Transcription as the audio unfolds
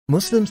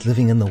Muslims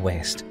living in the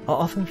West are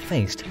often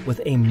faced with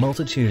a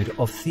multitude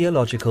of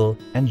theological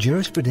and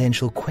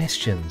jurisprudential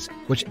questions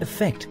which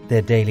affect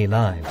their daily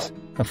lives.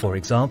 For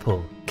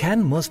example,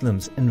 can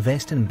Muslims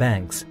invest in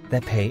banks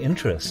that pay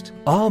interest?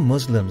 Are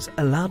Muslims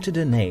allowed to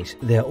donate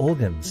their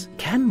organs?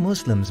 Can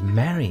Muslims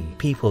marry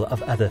people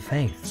of other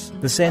faiths?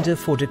 The Center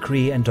for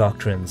Decree and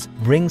Doctrines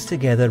brings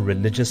together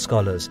religious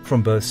scholars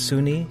from both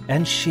Sunni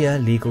and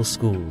Shia legal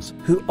schools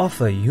who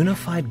offer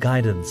unified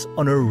guidance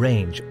on a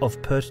range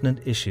of pertinent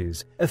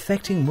issues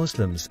affecting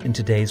Muslims in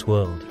today's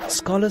world.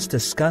 Scholars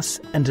discuss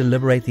and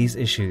deliberate these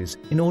issues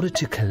in order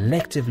to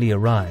collectively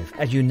arrive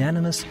at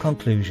unanimous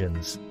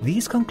conclusions.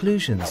 These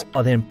conclusions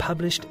are then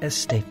published as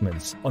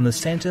statements on the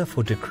Center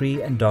for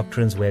Decree and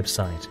Doctrines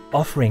website,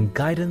 offering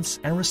guidance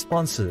and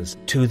responses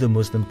to the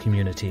Muslim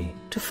community.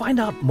 To find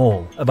out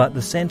more about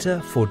the Center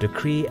for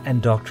Decree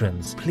and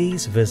Doctrines,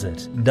 please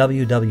visit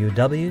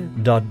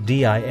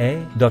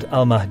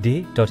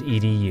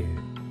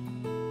www.dia.almahdi.edu.